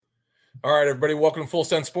All right, everybody, welcome to Full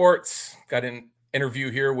Send Sports. Got an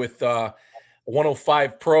interview here with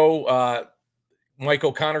 105 Pro, Mike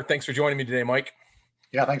O'Connor. Thanks for joining me today, Mike.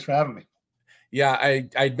 Yeah, thanks for having me. Yeah,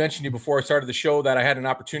 I mentioned to you before I started the show that I had an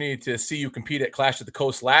opportunity to see you compete at Clash of the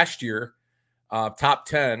Coast last year, top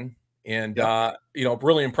 10, and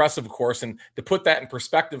really impressive, of course. And to put that in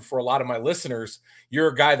perspective for a lot of my listeners, you're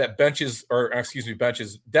a guy that deadlifts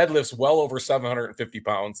well over 750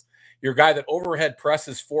 pounds. You're a guy that overhead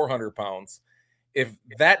presses 400 pounds. If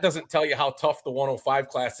that doesn't tell you how tough the 105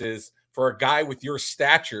 class is for a guy with your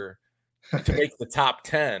stature to make the top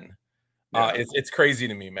 10, it's crazy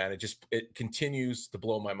to me, man. It continues to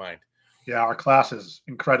blow my mind. Yeah, our class is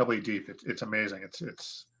incredibly deep. It's amazing.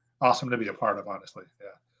 It's awesome to be a part of, honestly.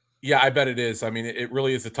 Yeah, I bet it is. I mean, it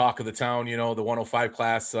really is the talk of the town, the 105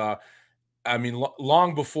 class.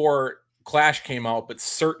 Long before Clash came out, but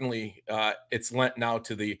certainly it's lent now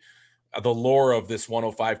to the lore of this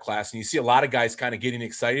 105 class. And you see a lot of guys kind of getting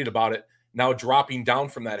excited about it now, dropping down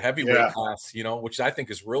from that heavyweight class, which I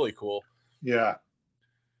think is really cool. Yeah.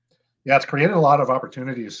 Yeah, it's created a lot of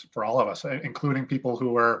opportunities for all of us, including people who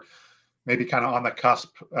were maybe kind of on the cusp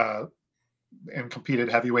and competed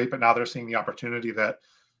heavyweight, but now they're seeing the opportunity that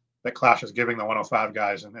Clash is giving the 105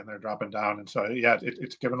 guys, and they're dropping down. And so, yeah,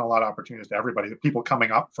 it's given a lot of opportunities to everybody. The people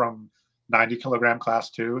coming up from 90 kilogram class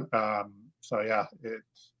too. So yeah,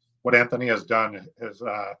 what Anthony has done is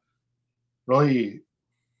really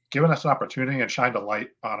given us an opportunity and shined a light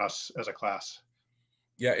on us as a class.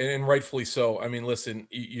 Yeah, and rightfully so. I mean, listen,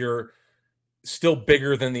 you're still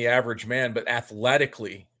bigger than the average man, but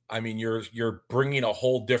athletically, I mean, you're bringing a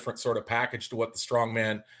whole different sort of package to what the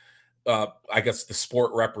strongman, I guess, the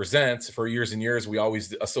sport represents. For years and years, we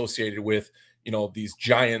always associated with these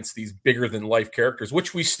giants, these bigger than life characters,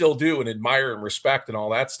 which we still do and admire and respect and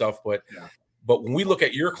all that stuff. But when we look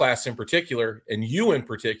at your class in particular, and you in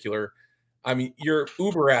particular, I mean, you're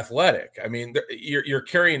uber athletic. I mean, you're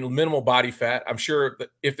carrying minimal body fat. I'm sure that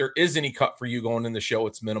if there is any cut for you going in the show,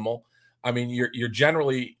 it's minimal. I mean, you're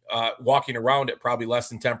generally walking around at probably less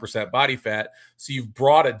than 10% body fat. So you've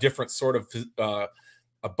brought a different sort of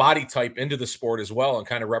a body type into the sport as well, and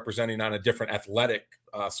kind of representing on a different athletic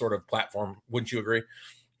sort of platform. Wouldn't you agree?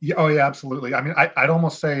 Yeah, oh yeah, absolutely. I mean, I'd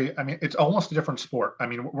almost say, I mean, it's almost a different sport. I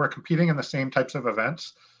mean, we're competing in the same types of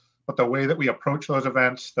events, but the way that we approach those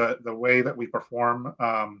events, the way that we perform,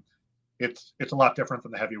 it's a lot different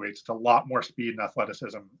than the heavyweights. It's a lot more speed and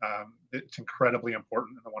athleticism. It's incredibly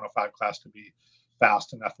important in the 105 class to be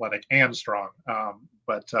fast and athletic and strong.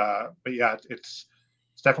 But yeah, it's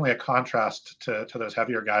definitely a contrast to those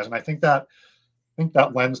heavier guys, and I think that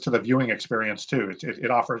lends to the viewing experience too. It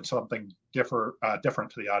offers something different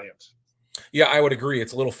to the audience. Yeah, I would agree.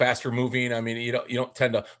 It's a little faster moving. I mean, you don't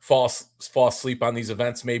tend to fall asleep on these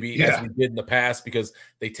events maybe as we did in the past, because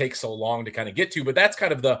they take so long to kind of get to. But that's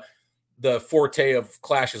kind of the forte of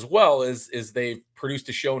Clash as well, is they've produced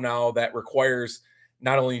a show now that requires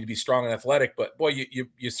not only to be strong and athletic, but boy,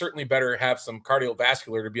 you certainly better have some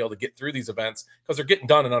cardiovascular to be able to get through these events, because they're getting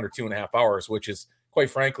done in under 2.5 hours, which is, quite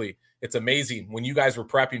frankly, it's amazing. When you guys were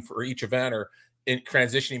prepping for each event or in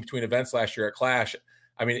transitioning between events last year at Clash,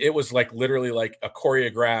 I mean, it was like literally like a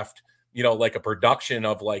choreographed, like a production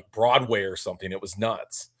of like Broadway or something. It was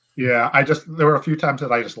nuts. Yeah, there were a few times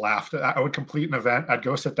that I just laughed. I would complete an event. I'd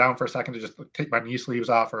go sit down for a second to just take my knee sleeves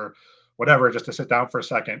off or whatever, just to sit down for a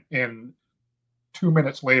second. And 2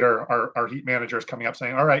 minutes later, our heat manager is coming up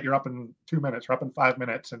saying, "All right, you're up in 2 minutes, you're up in 5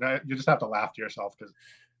 minutes." And you just have to laugh to yourself, because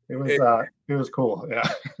it was cool. Yeah.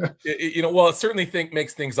 Well, it certainly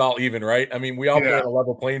makes things all even, right? I mean, we all play on a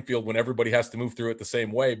level playing field when everybody has to move through it the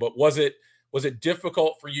same way. But was it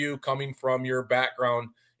difficult for you, coming from your background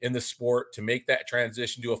in the sport, to make that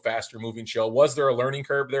transition to a faster moving show? Was there a learning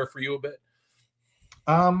curve there for you a bit?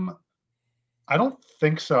 I don't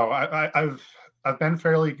think so. I've been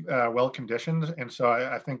fairly well conditioned, and so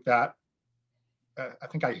I think that I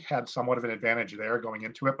think I had somewhat of an advantage there going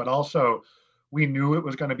into it. But also, we knew it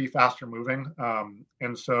was going to be faster moving,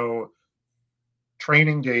 and so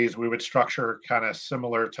training days we would structure kind of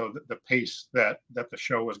similar to the pace that the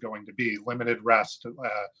show was going to be. Limited rest,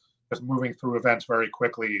 just moving through events very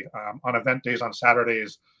quickly. On event days on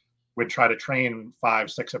Saturdays, we'd try to train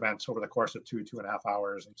 5-6 events over the course of 2.5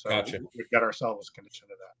 hours, and so we'd get ourselves conditioned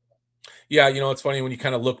to that. Yeah, it's funny when you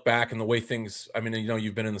kind of look back and the way things, I mean,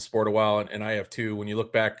 you've been in the sport a while, and I have too. When you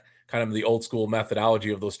look back, kind of the old school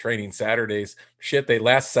methodology of those training Saturdays, shit, they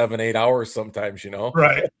last 7-8 hours sometimes,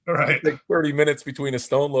 Right. Like 30 minutes between a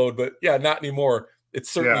stone load, but yeah, not anymore. It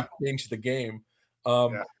certainly changed the game.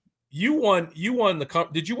 You won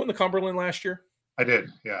did you win the Cumberland last year? I did,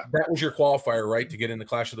 yeah. That was your qualifier, right, to get in the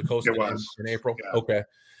Clash of the Coast in April? Yeah. Okay.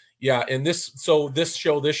 Yeah, and this show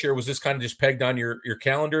this year, was this kind of just pegged on your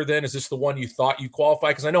calendar then? Is this the one you thought you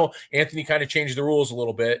qualify? Because I know Anthony kind of changed the rules a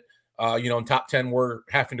little bit. In top 10 we're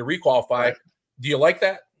having to requalify. Right. Do you like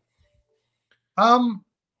that?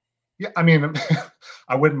 Yeah, I mean,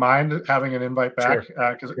 I wouldn't mind having an invite back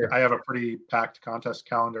Sure. because Sure. I have a pretty packed contest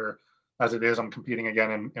calendar as it is. I'm competing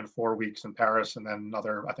again in 4 weeks in Paris, and then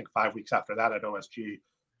another, I think, 5 weeks after that at OSG.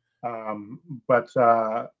 Um, but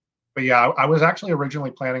uh, but yeah, I was actually originally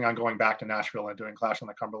planning on going back to Nashville and doing Clash on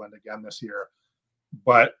the Cumberland again this year,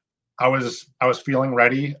 but I was feeling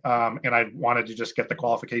ready, and I wanted to just get the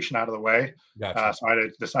qualification out of the way, Gotcha. so I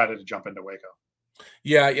decided to jump into Waco.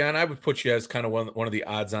 Yeah, yeah, and I would put you as kind of one of the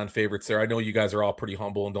odds-on favorites there. I know you guys are all pretty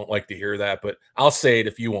humble and don't like to hear that, but I'll say it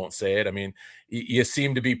if you won't say it. I mean, you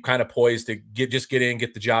seem to be kind of poised to get in,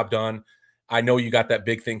 get the job done. I know you got that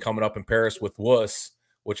big thing coming up in Paris with Wuss,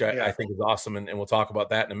 which I Yeah, think is awesome, and we'll talk about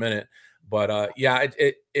that in a minute. But yeah,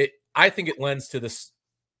 I think it lends to this.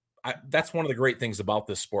 That's one of the great things about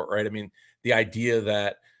this sport, right? I mean, the idea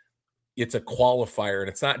that it's a qualifier and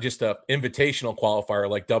it's not just a invitational qualifier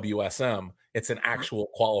like WSM. It's an actual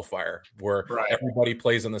qualifier where right. everybody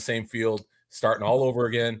plays on the same field, starting all over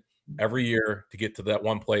again every year to get to that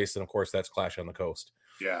one place. And of course, that's Clash on the Coast.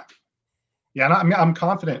 Yeah. Yeah, and I'm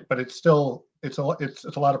confident, but it's still it's a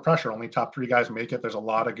lot of pressure. Only top three guys make it. There's a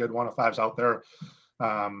lot of good 105s out there.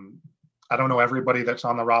 Um, I don't know everybody that's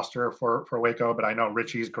on the roster for Waco, but I know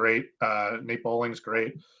Richie's great. Nate Bowling's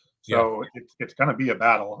great. Yeah. So it's going to be a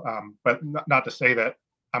battle. But not to say that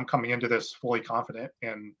I'm coming into this fully confident,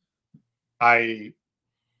 and I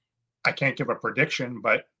I can't give a prediction,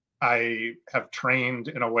 but I have trained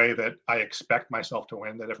in a way that I expect myself to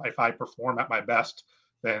win. That if I perform at my best,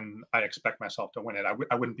 then I expect myself to win it.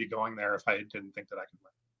 I wouldn't be going there if I didn't think that I could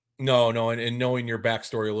win. No, no, and knowing your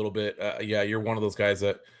backstory a little bit, yeah, you're one of those guys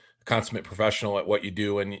that consummate professional at what you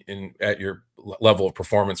do and at your level of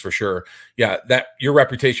performance for sure. Yeah, that your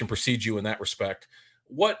reputation precedes you in that respect.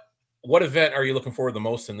 What what event are you looking forward the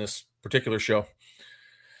most in this particular show?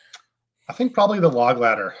 I think probably the log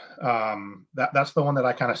ladder. That's the one that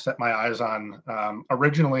I kind of set my eyes on.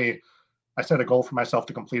 Originally, I set a goal for myself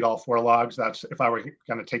to complete all 4 logs. That's if I were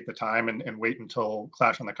going to take the time and wait until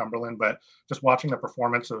Clash on the Cumberland. But just watching the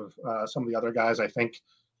performance of some of the other guys, I think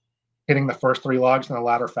hitting the first 3 logs in the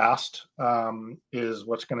ladder fast is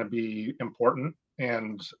what's going to be important.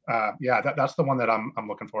 And yeah, that's the one that I'm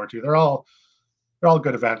looking forward to. They're all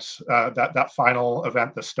good events. That final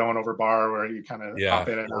event, the stone over bar, where you kind of Yeah. hop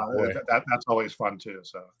in and Oh out, boy. that's always fun too.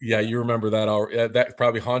 So Yeah, you remember that that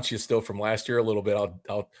probably haunts you still from last year a little bit.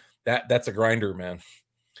 I'll that's a grinder, man.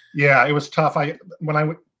 yeah, it was tough. I when I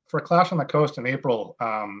went for a Clash on the Coast in April,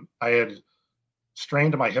 I had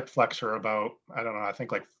strained my hip flexor about I don't know, I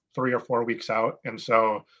think like 3 or 4 weeks out, and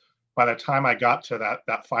so by the time I got to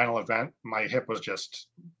that final event, my hip was just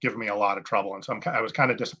giving me a lot of trouble, and so I was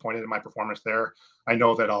kind of disappointed in my performance there. I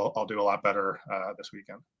know that I'll do a lot better this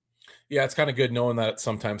weekend. Yeah, it's kind of good knowing that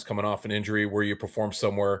sometimes coming off an injury where you perform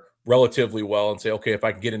somewhere relatively well and say, okay, if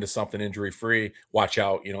I can get into something injury free, watch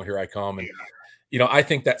out, here I come. And Yeah, I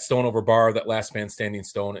think that stone over bar, that last man standing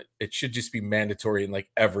stone, it should just be mandatory in like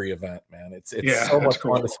every event, man. It's yeah, so that's much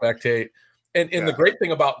fun cool. to spectate. And the Yeah, great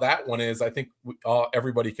thing about that one is I think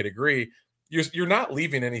everybody could agree you're not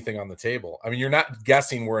leaving anything on the table. I mean, you're not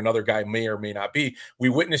guessing where another guy may or may not be. We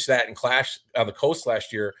witnessed that in Clash on the Coast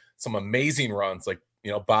last year, some amazing runs like,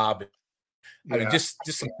 Bob. I mean, yeah. just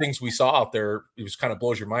some things we saw out there, it was kind of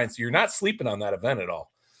blows your mind. So you're not sleeping on that event at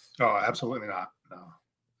all. Oh, absolutely not. No.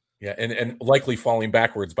 Yeah, and likely falling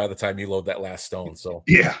backwards by the time you load that last stone. So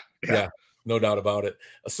Yeah, yeah. yeah, no doubt about it.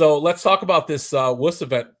 So let's talk about this Wuss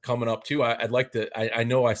event coming up too. I'd like to. I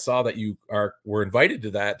know I saw that you were invited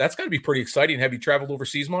to that. That's got to be pretty exciting. Have you traveled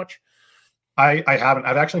overseas much? I haven't.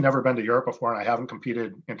 I've actually never been to Europe before, and I haven't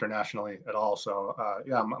competed internationally at all. So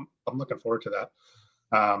yeah, I'm looking forward to that.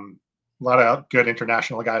 A lot of good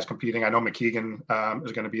international guys competing. I know McKeegan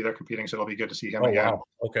is going to be there competing, so it'll be good to see him Oh again. wow.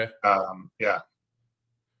 Okay. Yeah,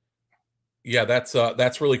 Yeah,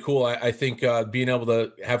 that's really cool. I think being able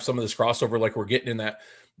to have some of this crossover, like we're getting in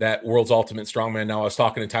that world's ultimate strongman. Now, I was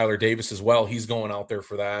talking to Tyler Davis as well. He's going out there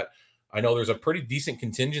for that. I know there's a pretty decent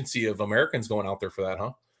contingency of Americans going out there for that,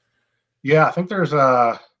 huh? yeah. I think there's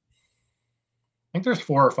 4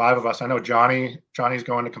 or 5 of us. I know Johnny's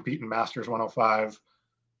going to compete in Masters 105.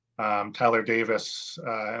 Tyler Davis,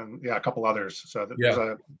 and yeah, a couple others. So there's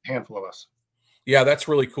Yeah, a handful of us. yeah, that's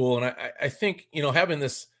really cool. And I think having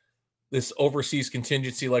this overseas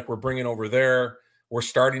contingency like we're bringing over there, we're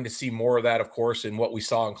starting to see more of that, of course, in what we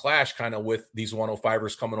saw in Clash, kind of with these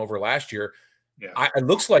 105ers coming over last year. Yeah, It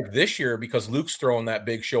looks like this year because Luke's throwing that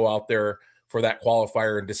big show out there for that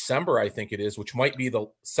qualifier in December, I think it is, which might be the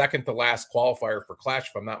second to last qualifier for Clash,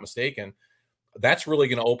 if I'm not mistaken. That's really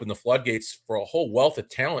going to open the floodgates for a whole wealth of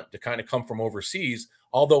talent to kind of come from overseas.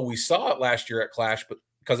 Although we saw it last year at Clash, but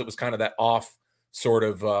because it was kind of that off sort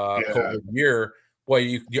of Yeah. COVID year,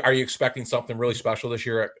 boy, are you expecting something really special this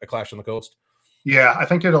year at Clash on the Coast? Yeah, I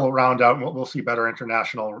think it'll round out, and we'll see better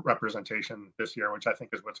international representation this year, which I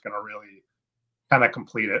think is what's going to really kind of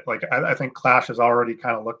complete it. Like I think Clash is already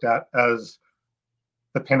kind of looked at as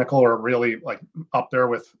the pinnacle, or really like up there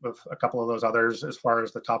with a couple of those others as far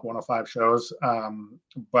as the top 105 shows.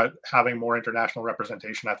 But having more international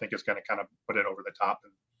representation, I think, is going to kind of put it over the top.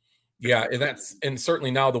 Yeah, and certainly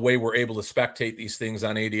now the way we're able to spectate these things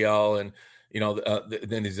on ADL, and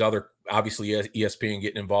then these other, obviously ESPN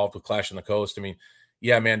getting involved with Clash on the Coast. I mean,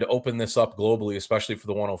 yeah, man, to open this up globally, especially for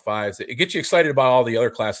the 105s, it gets you excited about all the other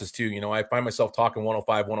classes too. I find myself talking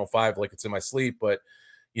 105 like it's in my sleep, but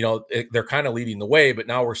they're kind of leading the way. But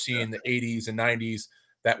now we're seeing the 80s and 90s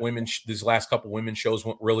that these last couple women's shows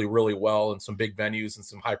went really, really well in some big venues and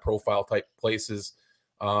some high profile type places.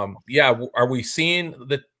 Are we seeing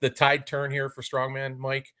the tide turn here for strongman,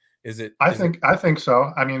 Mike? I think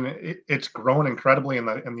so. I mean, it's grown incredibly in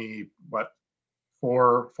the what,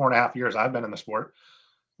 4.5 years I've been in the sport.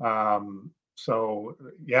 So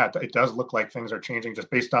yeah, it does look like things are changing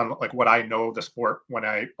just based on like what I know of the sport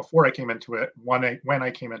before I came into it, when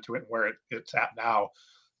I came into it, and where it's at now.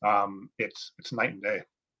 It's night and day.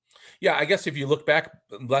 Yeah, I guess if you look back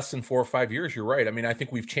less than 4 or 5 years, you're right. I mean, I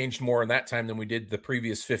think we've changed more in that time than we did the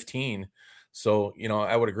previous 15. So,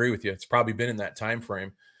 I would agree with you. It's probably been in that time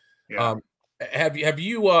frame. Yeah. Um, have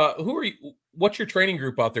you who are you what's your training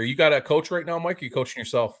group out there? You got a coach right now, Mike? Or are you coaching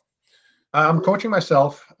yourself? I'm coaching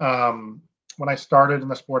myself. When I started in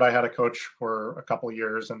the sport, I had a coach for a couple of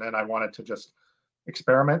years, and then I wanted to just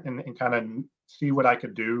experiment and kind of see what I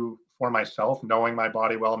could do for myself, knowing my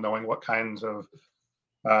body well, knowing what kinds of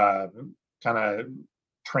uh, kind of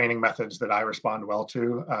training methods that I respond well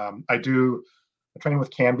to. I train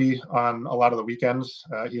with Canby on a lot of the weekends.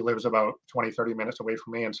 He lives about 20, 30 minutes away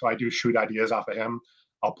from me. And so I do shoot ideas off of him.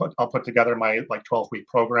 I'll put together my like 12-week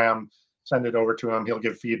program, send it over to him. He'll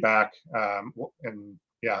give feedback. And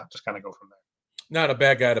yeah, just kind of go from there. Not a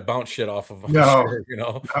bad guy to bounce shit off of, I'm No, sure.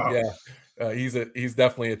 no. Yeah. He's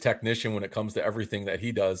definitely a technician when it comes to everything that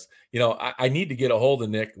he does. I need to get a hold of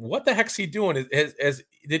Nick. What the heck's he doing?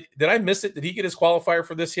 Did I miss it? Did he get his qualifier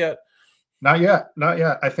for this yet? Not yet. Not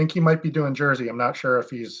yet. I think he might be doing Jersey. I'm not sure if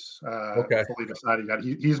he's Okay. fully decided yet.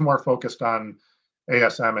 He's more focused on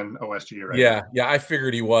ASM and OSG right now. Yeah, I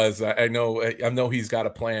figured he was. I know he's got a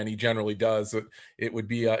plan. He generally does. It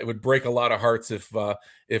would break a lot of hearts if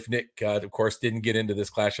Nick, of course, didn't get into this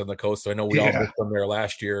Clash on the Coast. So I know we all Yeah. missed him there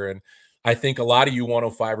last year, and I think a lot of you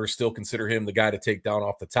 105ers still consider him the guy to take down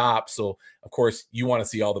off the top. So of course, you want to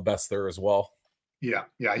see all the best there as well. Yeah.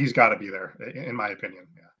 Yeah. He's got to be there, in my opinion.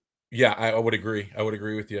 Yeah. Yeah, I would agree. I would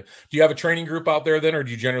agree with you. Do you have a training group out there then, or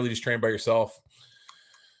do you generally just train by yourself?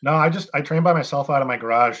 No, I train by myself out of my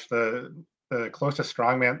garage. The closest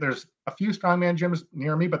strongman, there's a few strongman gyms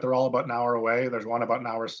near me, but they're all about an hour away. There's one about an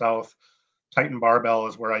hour south. Titan Barbell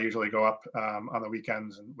is where I usually go up on the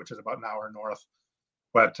weekends, which is about an hour north.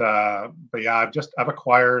 But yeah, I've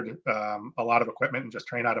acquired a lot of equipment and just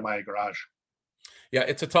train out of my garage. Yeah,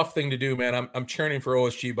 it's a tough thing to do, man. I'm training for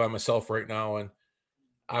OSG by myself right now, and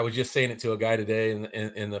I was just saying it to a guy today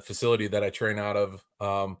in the facility that I train out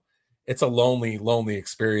of. It's a lonely, lonely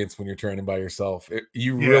experience when you're training by yourself.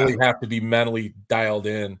 You Yeah, really have to be mentally dialed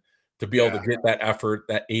in to be able to yeah, get that effort,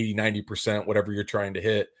 that 80, 90%, whatever you're trying to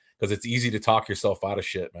hit, because it's easy to talk yourself out of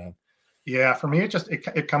shit, man. yeah. For me,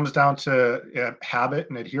 it comes down to habit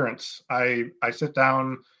and adherence. I sit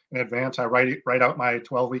down in advance. I write out my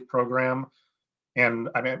 12-week program, and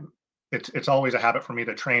I mean, it's always a habit for me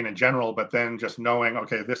to train in general. But then just knowing,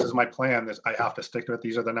 okay, this is my plan. This I have to stick to it.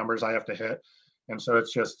 These are the numbers I have to hit. And so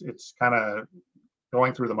it's kind of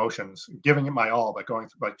going through the motions, giving it my all, but going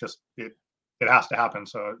through like just it has to happen.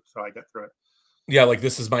 So I get through it. Yeah, like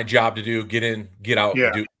this is my job to do. Get in, get out,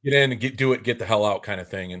 Yeah, get in and do it, get the hell out kind of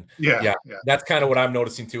thing. And yeah, yeah, yeah, that's kind of what I'm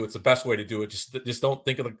noticing too. It's the best way to do it. Just don't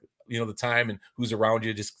think of the time and who's around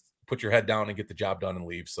you. Just put your head down and get the job done and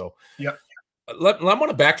leave. So yeah. I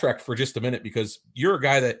want to backtrack for just a minute because you're a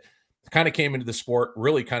guy that kind of came into the sport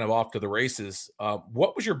really kind of off to the races.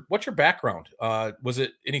 What's your background? Was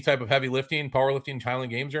it any type of heavy lifting, powerlifting, Highland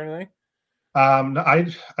Games or anything? No,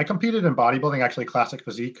 I competed in bodybuilding, actually classic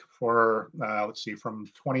physique for let's see, from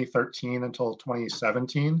 2013 until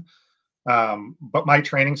 2017. But my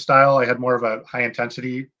training style, I had more of a high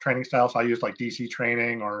intensity training style, so I used like DC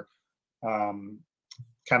training or um,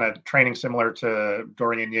 kind of training similar to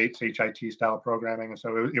Dorian Yates HIT style programming. And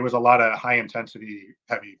so it was a lot of high intensity,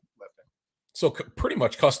 heavy lifting. So pretty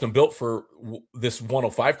much custom built for this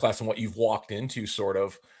 105 class and what you've walked into, sort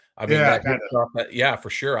of. I mean, Yeah, that, kind of. yeah, for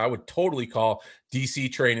sure. I would totally call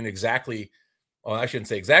DC training exactly. Well, I shouldn't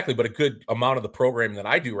say exactly, but a good amount of the programming that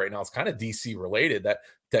I do right now is kind of DC related.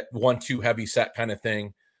 That 1-2 heavy set kind of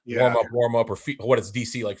thing, Yeah. warm up, or what is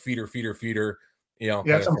DC like? Feeder, Yeah,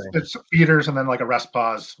 kind of thing. it's feeders and then like a rest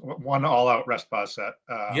pause, one all out rest pause set.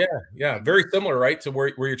 Yeah, very similar, right, to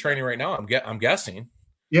where you're training right now. I'm guessing.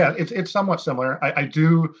 Yeah, it's somewhat similar. I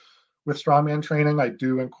do with strongman training. I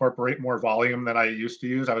do incorporate more volume than I used to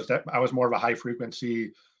use. I was more of a high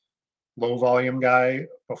frequency, low volume guy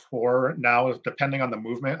before. Now, depending on the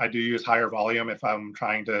movement, I do use higher volume if I'm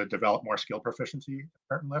trying to develop more skill proficiency in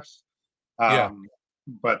certain lifts. Yeah.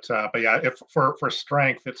 But yeah, if for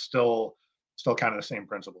strength, it's still kind of the same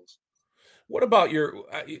principles. What about your,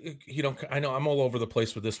 I know I'm all over the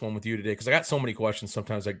place with this one with you today because I got so many questions.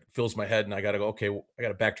 Sometimes it fills my head and I got to go, okay, I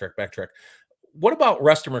got to backtrack. What about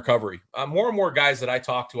rest and recovery? More and more guys that I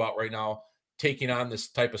talk to out right now taking on this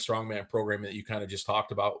type of strongman program that you kind of just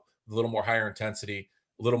talked about, a little more higher intensity,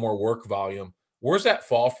 a little more work volume. Where's that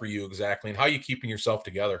fall for you exactly, and how are you keeping yourself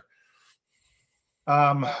together?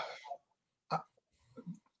 Um,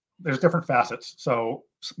 there's different facets. So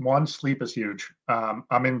one, sleep is huge.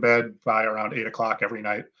 I'm in bed by around 8 o'clock every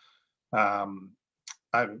night. Um,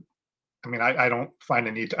 I, I mean, I don't find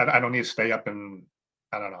a need. I don't need to stay up and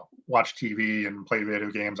I don't know, watch TV and play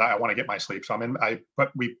video games. I want to get my sleep. So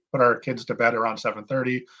we put our kids to bed around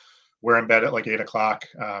 7:30. We're in bed at like 8 o'clock,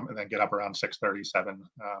 and then get up around 6:30, 7.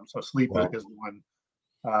 So sleep Wow. is one.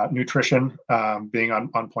 Nutrition, being on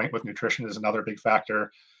point with nutrition is another big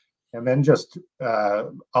factor. And then just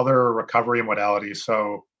other recovery modalities.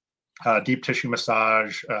 So deep tissue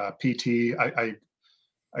massage, PT. I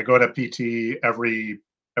go to PT every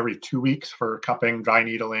 2 weeks for cupping, dry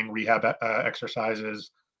needling, rehab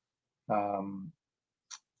exercises.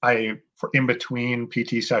 I for in between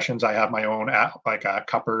PT sessions, I have my own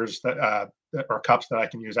cuppers that or cups that I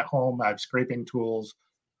can use at home. I have scraping tools,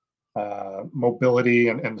 mobility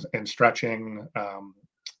and stretching.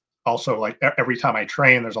 Also, like every time I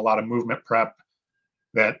train, there's a lot of movement prep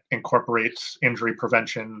that incorporates injury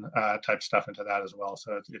prevention type stuff into that as well.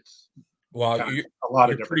 So it's Wow, kind of a lot of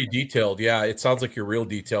you're different pretty things. detailed. Yeah, it sounds like you're real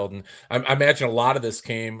detailed, and I imagine a lot of this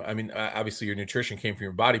came. I mean, obviously, your nutrition came from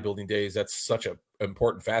your bodybuilding days. That's such a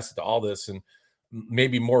important facet to all this, and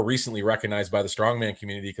maybe more recently recognized by the strongman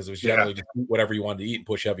community because it was Yeah, generally just eat whatever you wanted to eat and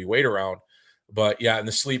push heavy weight around. But yeah, and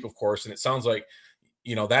the sleep, of course, and it sounds like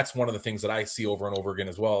that's one of the things that I see over and over again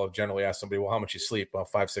as well. I've generally asked somebody, well, how much you sleep? Well,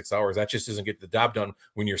 5-6 hours. That just doesn't get the job done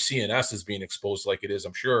when your CNS is being exposed like it is,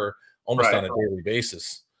 I'm sure, almost right. on a daily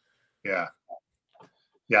basis. Yeah,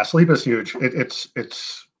 yeah. Sleep is huge.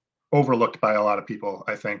 It's overlooked by a lot of people.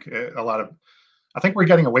 I think I think we're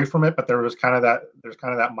getting away from it, but there's kind of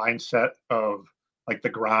that mindset of like the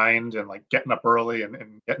grind and like getting up early and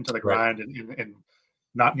getting to the Right. grind and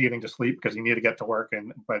not needing to sleep because you need to get to work.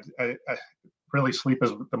 But really, sleep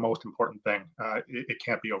is the most important thing. It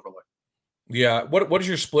can't be overlooked. Yeah. What is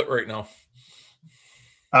your split right now?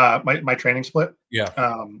 My training split.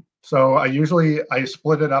 Yeah. So I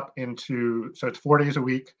split it up into, so it's 4 days a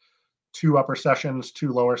week, 2 upper sessions,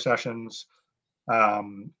 2 lower sessions.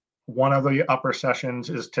 One of the upper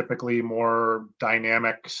sessions is typically more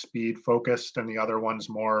dynamic speed focused, and the other one's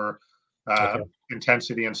more Okay.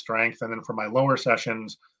 intensity and strength. And then for my lower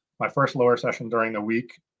sessions, my first lower session during the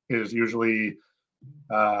week is usually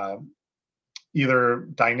uh, either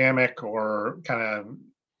dynamic or kind of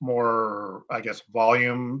more, I guess,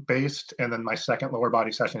 volume based. And then my second lower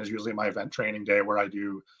body session is usually my event training day where I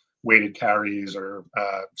do weighted carries or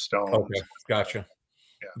stones. Okay. Gotcha.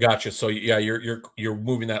 Yeah. Gotcha. So yeah, you're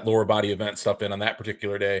moving that lower body event stuff in on that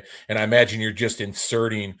particular day, and I imagine you're just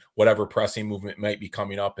inserting whatever pressing movement might be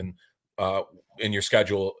coming up uh, in your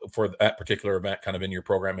schedule for that particular event, kind of in your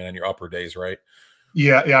programming on your upper days, right?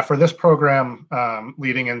 Yeah. Yeah. For this program,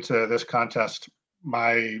 leading into this contest,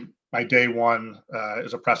 my my day one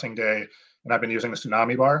is a pressing day, and I've been using the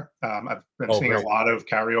tsunami bar. I've been Oh, seeing a great. lot of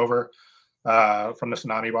carryover from the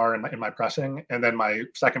tsunami bar in my pressing. And then my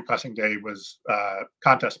second pressing day was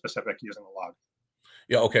contest specific using the log.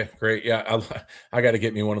 Yeah. Okay. Great. Yeah. I got to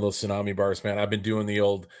get me one of those tsunami bars, man. I've been doing the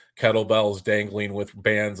old kettlebells dangling with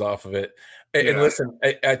bands off of it. And Yeah. listen,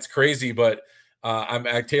 it's crazy, but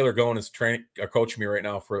Taylor Goen is training, coaching me right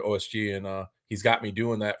now for OSG, and he's got me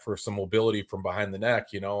doing that for some mobility from behind the neck,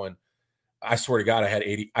 and I swear to God, I had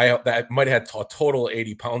 80. That might have had a total of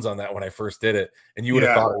 80 pounds on that when I first did it, and you would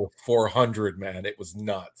have Yeah. thought it was 400, man. It was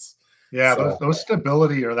nuts. Yeah, So those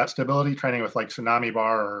stability or that stability training with like tsunami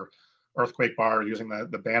bar or earthquake bar using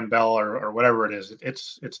the band bell or whatever it is,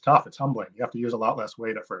 it's tough. It's humbling. You have to use a lot less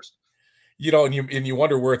weight at first. and you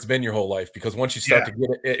wonder where it's been your whole life, because once you start Yeah, to get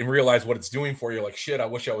it and realize what it's doing for you, like, shit, I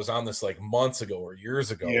wish I was on this like months ago or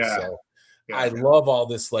years ago. yeah, So I yeah, love all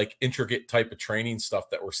this like intricate type of training stuff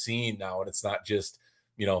that we're seeing now. And it's not just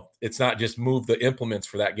move the implements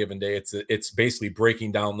for that given day. It's basically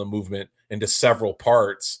breaking down the movement into several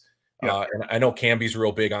parts. yeah. And I know Camby's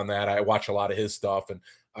real big on that. I watch a lot of his stuff, and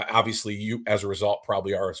obviously you, as a result,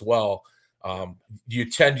 probably are as well. I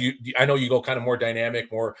know you go kind of more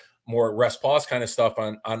dynamic, more rest pause kind of stuff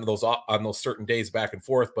on those certain days back and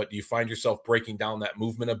forth, but do you find yourself breaking down that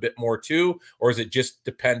movement a bit more too, or does it just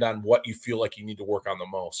depend on what you feel like you need to work on the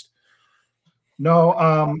most? No,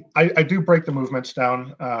 I do break the movements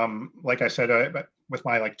down. Like I said, with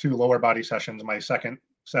my like two lower body sessions, my second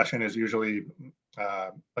session is usually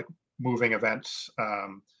like moving events,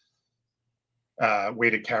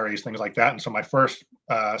 weighted carries, things like that. And so my first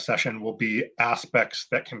session will be aspects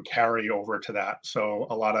that can carry over to that. So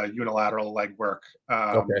a lot of unilateral leg work,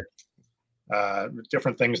 Okay.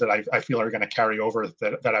 different things that I feel are going to carry over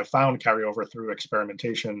that I've found carry over through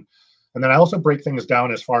experimentation. And then I also break things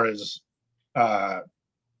down as far as uh,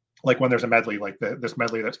 like when there's a medley, like this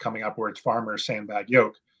medley that's coming up where it's farmers, sandbag,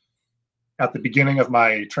 yoke. At the beginning of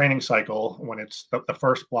my training cycle, when it's the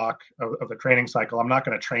first block of the training cycle, I'm not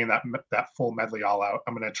going to train that full medley all out.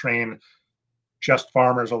 I'm going to train just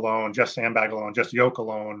farmers alone, just sandbag alone, just yoke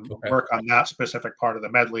alone, Okay. work on that specific part of the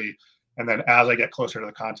medley. And then as I get closer to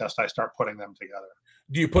the contest, I start putting them together.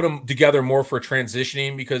 Do you put them together more for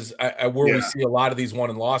transitioning? Because where we Yeah. see a lot of these won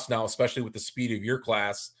and lost now, especially with the speed of your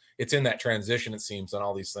class, it's in that transition, it seems, on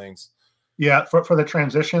all these things. Yeah. For the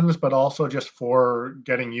transitions, but also just for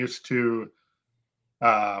getting used to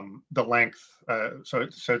the length. So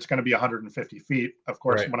it's going to be 150 feet. Of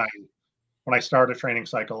course, Right. when I start a training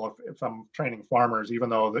cycle, if I'm training farmers, even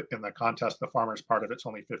though in the contest, the farmers part of it's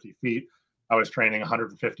only 50 feet, I was training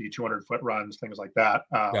 150, 200-foot runs, things like that.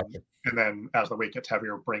 Gotcha. And then as the weight gets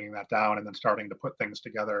heavier, bringing that down and then starting to put things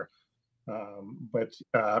together. But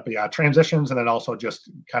yeah, transitions, and then also just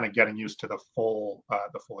kind of getting used to the full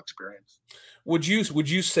experience. Would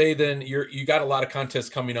you say then you got a lot of contests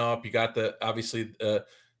coming up? You got the obviously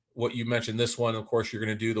what you mentioned, this one, of course, you're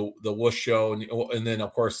going to do the Whoosh show, and then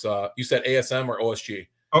of course you said ASM or OSG.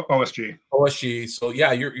 OSG. OSG. So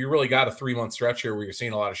yeah, you really got a 3 month stretch here where you're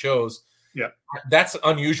seeing a lot of shows. Yeah. That's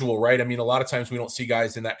unusual, right? I mean, a lot of times we don't see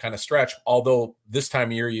guys in that kind of stretch. Although this time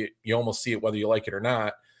of year, you almost see it whether you like it or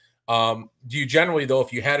not. Do you generally, though,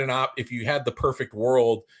 if you had the perfect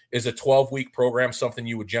world, is a 12-week program something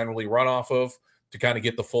you would generally run off of to kind of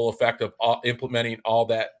get the full effect of implementing all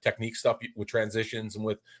that technique stuff with transitions and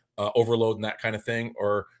with overload and that kind of thing,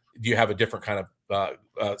 or do you have a different kind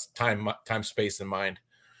of time space in mind?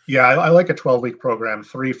 Yeah, I like a 12-week program,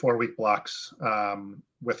 3 4 week blocks,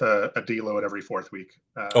 with a deload every fourth week.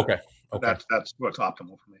 Okay. Okay. That's what's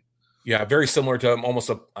optimal for me. Yeah, very similar to almost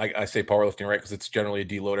I say powerlifting, right? Because it's generally a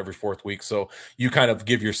deload every fourth week. So you kind of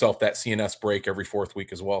give yourself that CNS break every fourth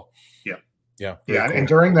week as well. Yeah, Yeah, very yeah, and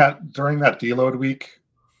cool. during that deload week,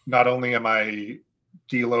 not only am I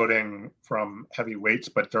deloading from heavy weights,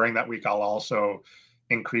 but during that week I'll also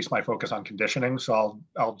increase my focus on conditioning. So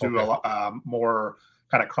I'll do a Okay. lot more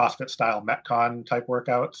kind of CrossFit style Metcon type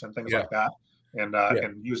workouts and things Yeah. like that, Yeah.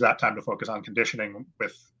 and use that time to focus on conditioning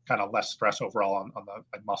with kind of less stress overall on the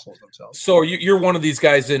like, muscles themselves. So you're one of these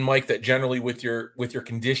guys in Mike that generally with your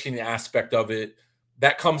conditioning aspect of it,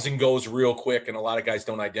 that comes and goes real quick, and a lot of guys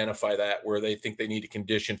don't identify that where they think they need to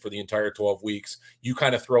condition for the entire 12 weeks. You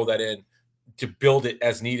kind of throw that in to build it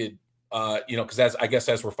as needed. Because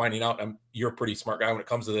as we're finding out, you're a pretty smart guy when it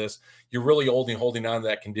comes to this. You're really holding on to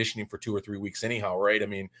that conditioning for 2 or 3 weeks anyhow, right? I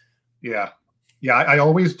mean, Yeah, yeah, I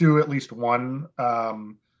always do at least one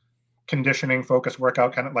conditioning focused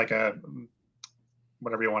workout, kind of like a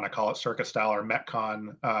whatever you want to call it, circuit style or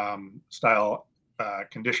Metcon style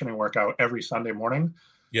conditioning workout every Sunday morning.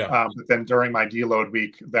 yeah. But then during my deload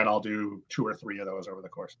week, then I'll do 2 or 3 of those over the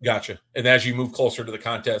course of the week. Gotcha. And as you move closer to the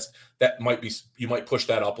contest, you might push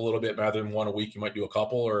that up a little bit rather than one a week. You might do a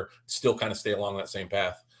couple, or still kind of stay along that same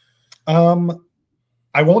path.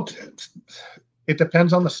 I won't. It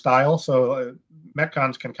depends on the style. So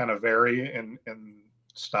Metcons can kind of vary in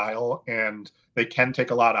style, and they can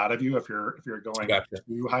take a lot out of you if you're going Gotcha.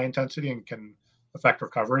 too high intensity and can affect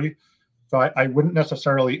recovery. So I wouldn't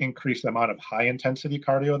necessarily increase the amount of high intensity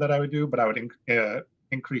cardio that I would do, but I would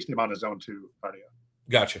increase the amount of zone 2 cardio.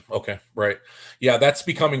 Gotcha. Okay. Right. Yeah. That's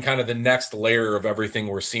becoming kind of the next layer of everything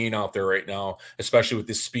we're seeing out there right now, especially with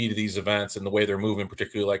the speed of these events and the way they're moving,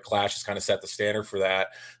 particularly like Clash has kind of set the standard for that.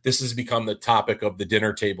 This has become the topic of the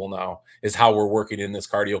dinner table now, is how we're working in this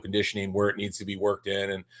cardio conditioning, where it needs to be worked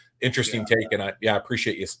in. And interesting Yeah. take. And I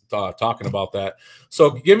appreciate you talking about that.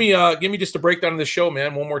 So give me just a breakdown of the show,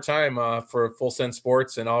 man, one more time for Full Send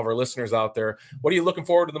Sports and all of our listeners out there. What are you looking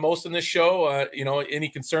forward to the most in this show? Any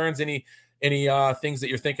concerns, any things that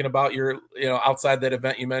you're thinking about outside that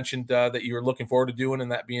event you mentioned that you were looking forward to doing,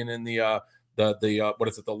 and that being in the what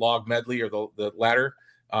is it, the log medley or the ladder?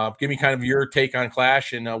 Give me kind of your take on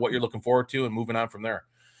Clash and what you're looking forward to, and moving on from there.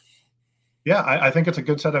 Yeah, I think it's a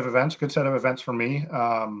good set of events. Good set of events for me.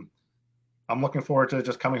 I'm looking forward to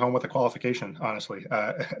just coming home with a qualification. Honestly,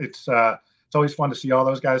 it's always fun to see all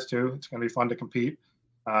those guys too. It's going to be fun to compete.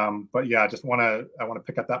 But yeah, I want to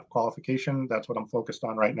pick up that qualification. That's what I'm focused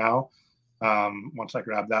on right now. Once I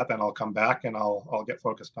grab that, then I'll come back and I'll get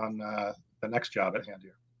focused on the next job at hand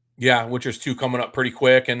here. Yeah, which is two coming up pretty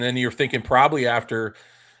quick, and then you're thinking probably after.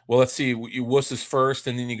 Well, let's see. You Wuss is first,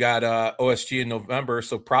 and then you got OSG in November.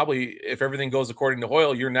 So probably, if everything goes according to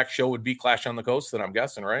Hoyle, your next show would be Clash on the Coast. Then I'm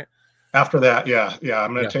guessing, right? After that, yeah,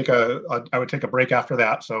 I'm going Yeah. to I would take a break after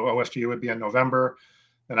that. So OSG would be in November,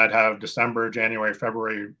 then I'd have December, January,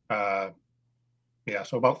 February. Yeah,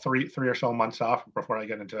 so about three or so months off before I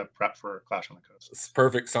get into prep for Clash on the Coast. It's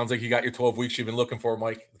perfect. Sounds like you got your 12 weeks you've been looking for,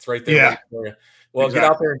 Mike. It's right there Yeah, waiting for you. Well,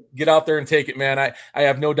 exactly. get out there and take it, man. I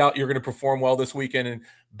have no doubt you're going to perform well this weekend, and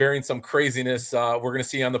bearing some craziness, we're going to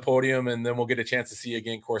see you on the podium, and then we'll get a chance to see you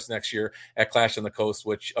again, of course, next year at Clash on the Coast,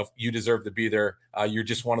 which you deserve to be there. You're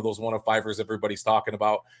just one of those one of fivers everybody's talking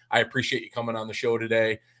about. I appreciate you coming on the show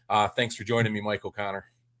today. Thanks for joining me, Mike O'Connor.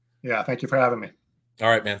 Yeah, thank you for having me. All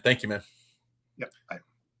right, man. Thank you, man. Yep. Bye.